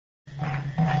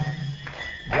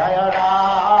And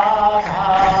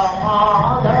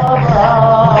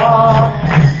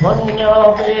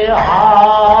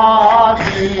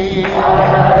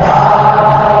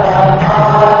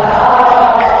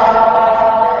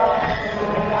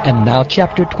now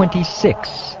chapter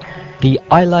 26, the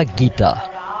Aila-gita.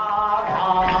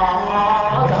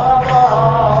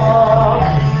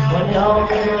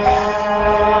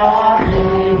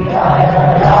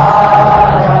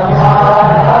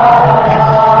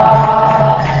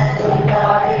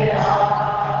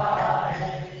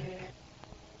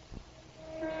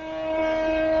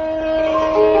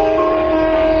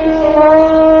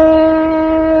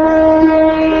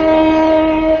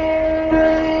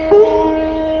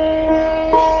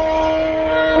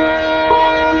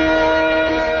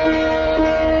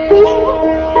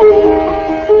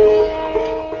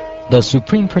 The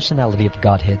Supreme Personality of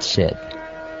Godhead said,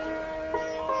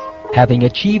 "Having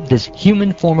achieved this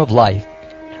human form of life,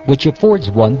 which affords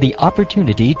one the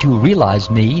opportunity to realize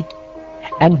me,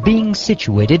 and being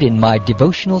situated in my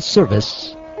devotional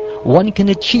service, one can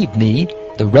achieve me,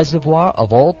 the reservoir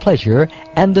of all pleasure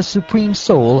and the supreme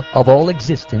soul of all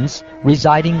existence,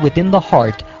 residing within the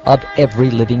heart of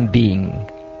every living being.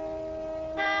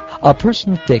 A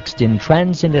person fixed in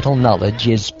transcendental knowledge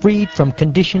is freed from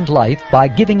conditioned life by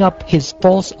giving up his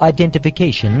false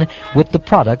identification with the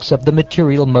products of the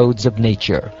material modes of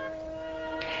nature.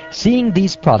 Seeing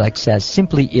these products as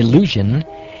simply illusion,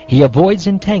 he avoids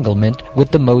entanglement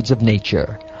with the modes of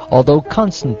nature, although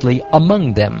constantly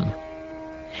among them.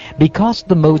 Because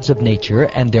the modes of nature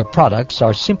and their products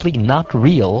are simply not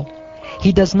real,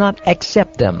 he does not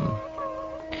accept them.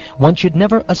 One should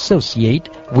never associate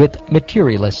with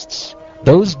materialists,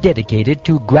 those dedicated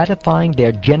to gratifying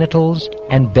their genitals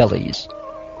and bellies.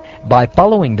 By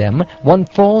following them, one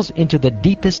falls into the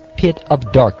deepest pit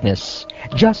of darkness,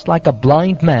 just like a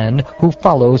blind man who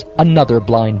follows another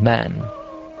blind man."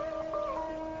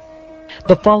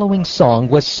 The following song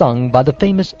was sung by the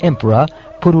famous emperor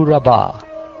Pururava.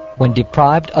 When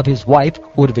deprived of his wife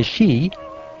Urvashi,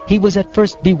 he was at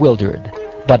first bewildered,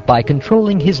 but by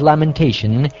controlling his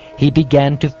lamentation, he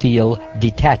began to feel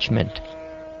detachment.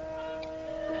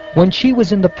 When she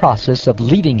was in the process of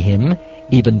leaving him,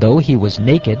 even though he was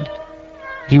naked,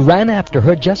 he ran after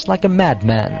her just like a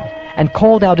madman, and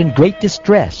called out in great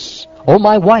distress, "O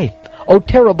my wife! O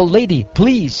terrible lady,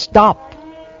 please stop!"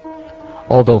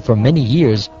 Although for many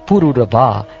years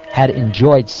Pururava had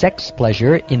enjoyed sex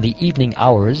pleasure in the evening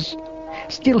hours,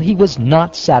 still he was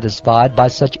not satisfied by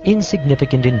such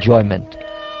insignificant enjoyment.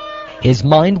 His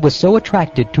mind was so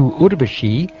attracted to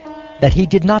Urvashi that he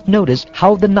did not notice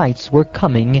how the nights were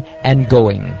coming and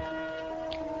going.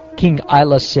 King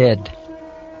Aila said,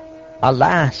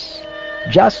 "Alas,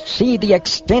 just see the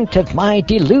extent of my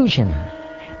delusion.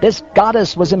 This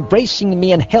goddess was embracing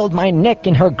me and held my neck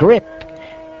in her grip.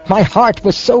 My heart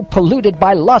was so polluted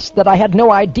by lust that I had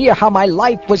no idea how my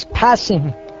life was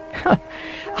passing.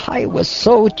 I was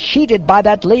so cheated by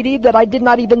that lady that I did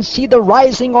not even see the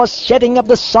rising or setting of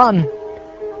the sun.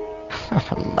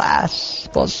 Alas,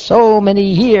 for so many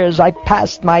years I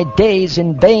passed my days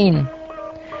in vain.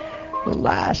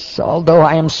 Alas, although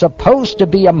I am supposed to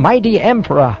be a mighty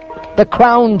emperor, the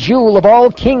crown jewel of all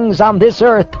kings on this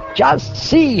earth, just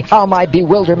see how my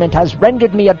bewilderment has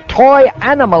rendered me a toy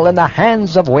animal in the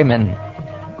hands of women.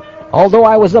 Although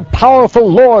I was a powerful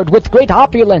lord with great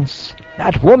opulence,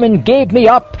 that woman gave me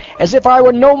up as if I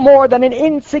were no more than an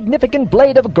insignificant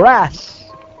blade of grass.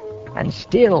 And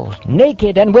still,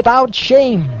 naked and without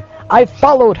shame, I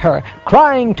followed her,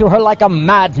 crying to her like a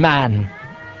madman.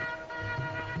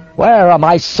 Where are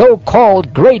my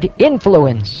so-called great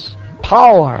influence,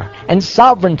 power, and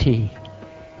sovereignty?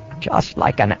 Just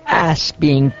like an ass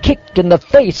being kicked in the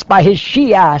face by his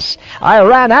she-ass, I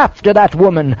ran after that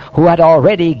woman who had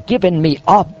already given me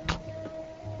up.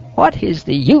 What is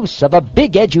the use of a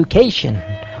big education,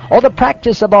 or the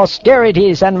practice of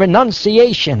austerities and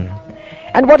renunciation?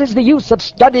 And what is the use of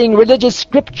studying religious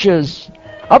scriptures,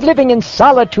 of living in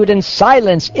solitude and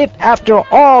silence, if after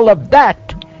all of that,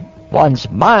 one's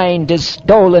mind is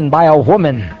stolen by a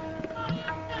woman?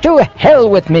 To hell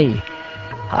with me!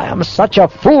 I am such a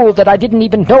fool that I didn't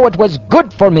even know it was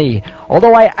good for me,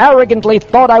 although I arrogantly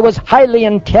thought I was highly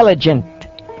intelligent.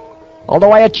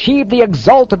 Although I achieved the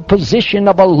exalted position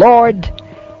of a lord,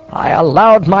 I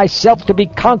allowed myself to be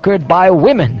conquered by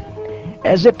women,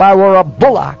 as if I were a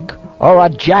bullock or a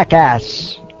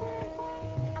jackass.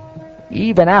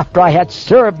 Even after I had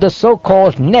served the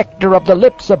so-called nectar of the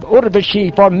lips of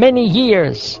Urvashi for many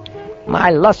years,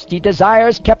 my lusty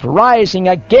desires kept rising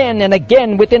again and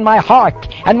again within my heart,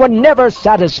 and were never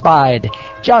satisfied,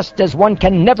 just as one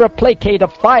can never placate a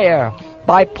fire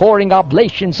by pouring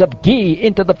oblations of ghee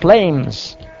into the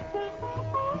flames.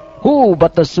 Who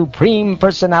but the Supreme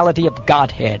Personality of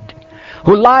Godhead,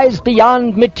 who lies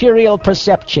beyond material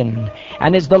perception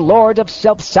and is the Lord of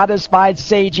self-satisfied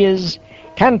sages,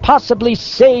 can possibly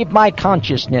save my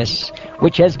consciousness,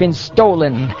 which has been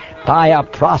stolen by a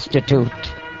prostitute?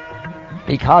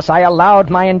 Because I allowed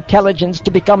my intelligence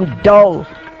to become dull,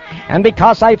 and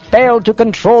because I failed to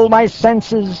control my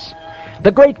senses,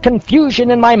 the great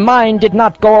confusion in my mind did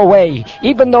not go away,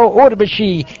 even though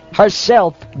Urvashi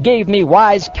herself gave me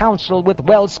wise counsel with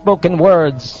well-spoken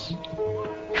words.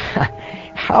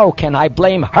 How can I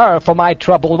blame her for my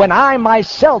trouble when I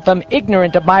myself am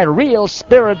ignorant of my real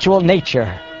spiritual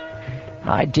nature?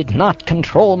 I did not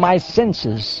control my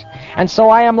senses, and so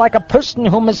I am like a person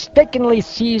who mistakenly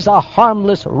sees a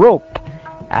harmless rope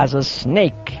as a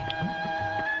snake.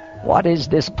 What is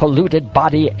this polluted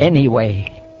body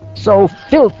anyway? So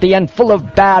filthy and full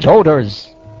of bad odors.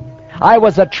 I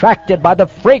was attracted by the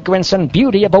fragrance and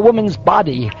beauty of a woman's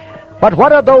body, but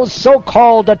what are those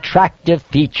so-called attractive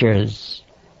features?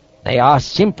 They are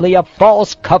simply a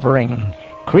false covering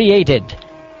created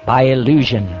by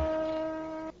illusion.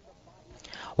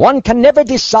 One can never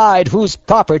decide whose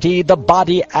property the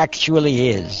body actually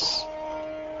is.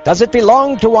 Does it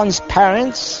belong to one's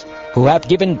parents, who have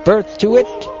given birth to it?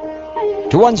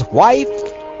 To one's wife,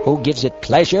 who gives it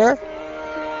pleasure?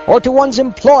 Or to one's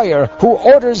employer, who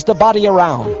orders the body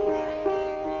around?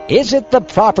 Is it the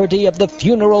property of the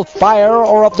funeral fire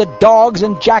or of the dogs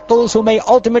and jackals who may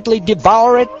ultimately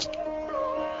devour it?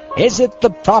 Is it the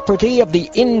property of the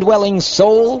indwelling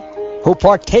soul, who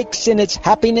partakes in its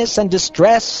happiness and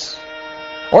distress?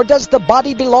 Or does the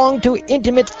body belong to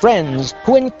intimate friends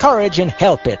who encourage and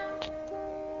help it?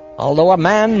 Although a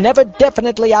man never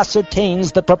definitely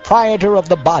ascertains the proprietor of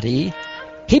the body,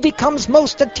 he becomes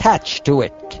most attached to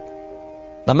it.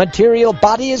 The material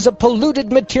body is a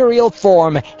polluted material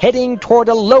form heading toward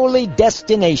a lowly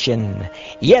destination.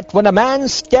 Yet when a man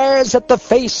stares at the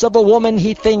face of a woman,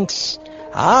 he thinks,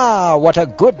 "Ah, what a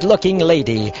good-looking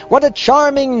lady! What a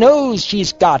charming nose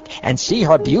she's got! And see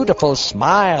her beautiful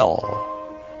smile!"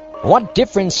 What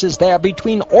difference is there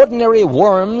between ordinary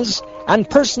worms and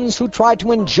persons who try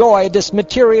to enjoy this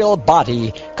material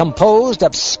body, composed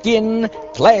of skin,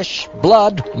 flesh,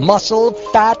 blood, muscle,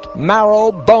 fat,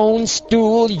 marrow, bone,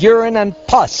 stool, urine, and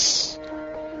pus?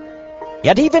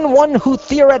 Yet even one who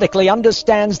theoretically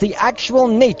understands the actual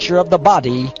nature of the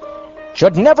body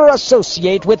should never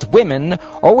associate with women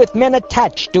or with men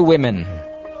attached to women.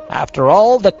 After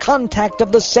all, the contact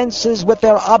of the senses with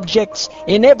their objects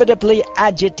inevitably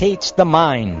agitates the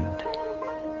mind.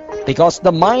 Because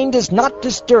the mind is not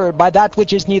disturbed by that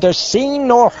which is neither seen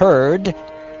nor heard,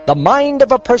 the mind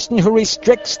of a person who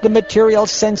restricts the material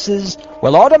senses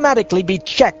will automatically be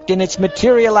checked in its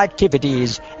material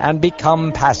activities and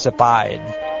become pacified.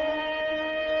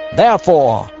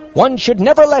 Therefore, one should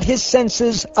never let his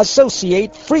senses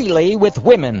associate freely with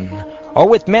women or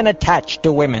with men attached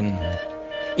to women.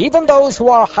 Even those who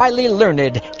are highly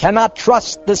learned cannot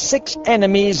trust the 6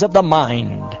 enemies of the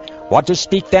mind. What to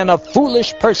speak then of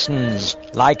foolish persons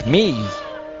like me?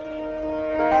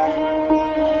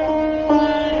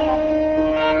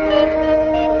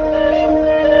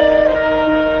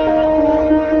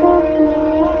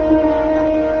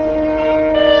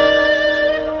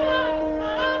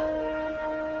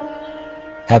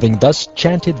 Having thus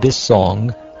chanted this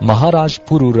song, Maharaj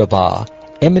Pururava,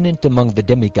 eminent among the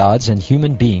demigods and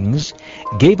human beings,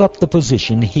 gave up the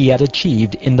position he had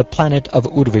achieved in the planet of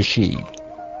Urvashi.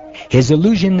 His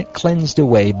illusion cleansed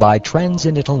away by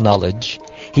transcendental knowledge,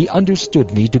 he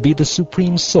understood me to be the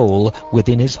Supreme Soul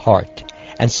within his heart,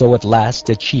 and so at last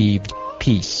achieved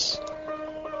peace.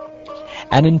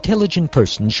 An intelligent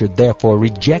person should therefore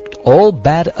reject all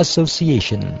bad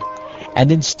association,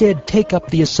 and instead take up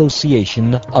the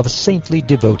association of saintly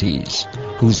devotees,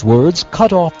 whose words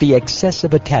cut off the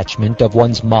excessive attachment of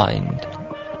one's mind.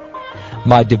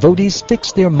 My devotees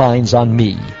fix their minds on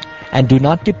me, and do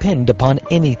not depend upon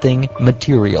anything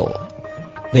material.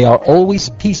 They are always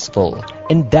peaceful,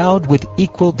 endowed with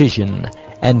equal vision,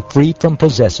 and free from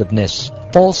possessiveness,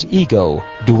 false ego,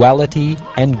 duality,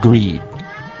 and greed.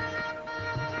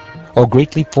 O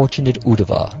greatly fortunate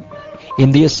Uddhava,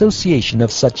 in the association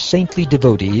of such saintly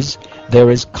devotees, there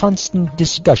is constant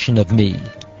discussion of me,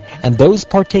 and those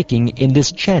partaking in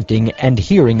this chanting and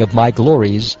hearing of my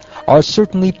glories are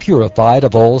certainly purified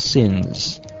of all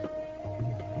sins.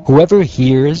 Whoever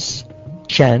hears,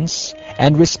 chants,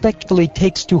 and respectfully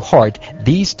takes to heart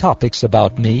these topics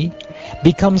about me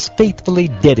becomes faithfully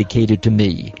dedicated to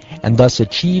me, and thus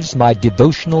achieves my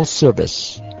devotional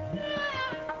service.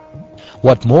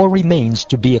 what more remains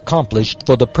to be accomplished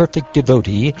for the perfect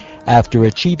devotee after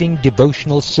achieving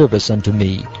devotional service unto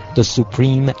me, the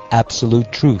Supreme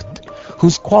Absolute Truth,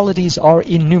 whose qualities are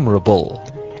innumerable,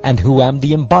 and who am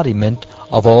the embodiment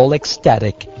of all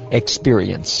ecstatic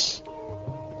experience.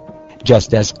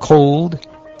 Just as cold,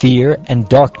 fear, and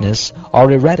darkness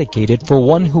are eradicated for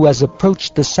one who has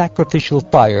approached the sacrificial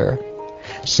fire,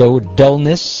 so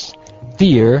dullness,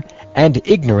 fear, and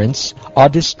ignorance are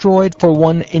destroyed for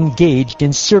one engaged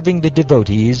in serving the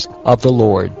devotees of the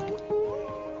Lord.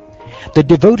 The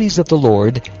devotees of the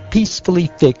Lord, peacefully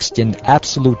fixed in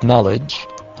absolute knowledge,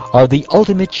 are the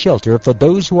ultimate shelter for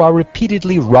those who are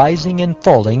repeatedly rising and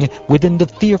falling within the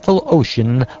fearful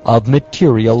ocean of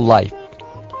material life.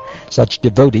 Such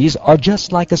devotees are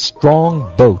just like a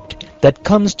strong boat that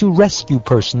comes to rescue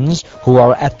persons who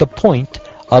are at the point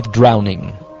of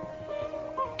drowning.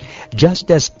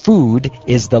 Just as food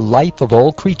is the life of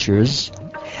all creatures,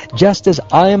 just as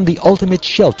I am the ultimate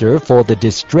shelter for the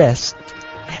distressed,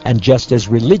 and just as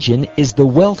religion is the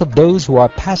wealth of those who are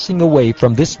passing away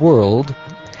from this world,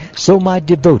 so my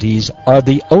devotees are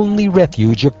the only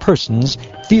refuge of persons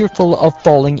fearful of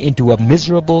falling into a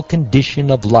miserable condition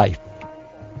of life.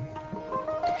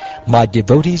 My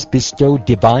devotees bestow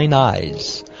divine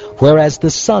eyes, whereas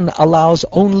the sun allows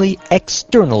only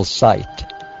external sight,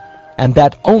 and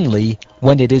that only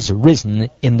when it is risen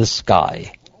in the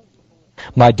sky.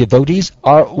 My devotees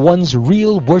are one's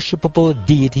real worshipable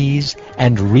deities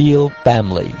and real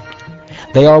family.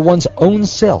 They are one's own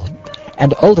self,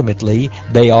 and ultimately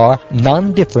they are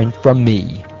non-different from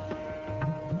me.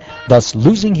 Thus,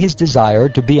 losing his desire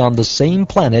to be on the same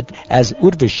planet as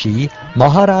Urvashi,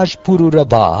 Maharaj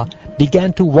Pururava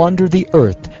began to wander the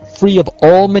earth free of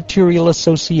all material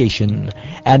association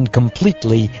and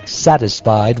completely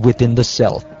satisfied within the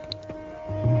self.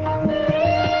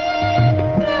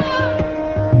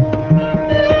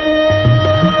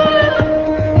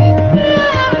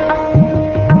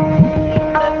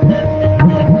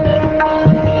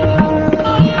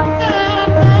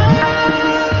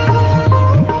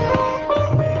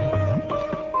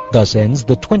 Thus ends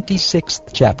the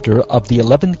 26th chapter of the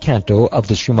 11th canto of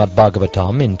the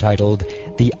Srimad-Bhagavatam, entitled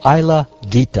the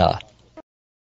Aila-gita.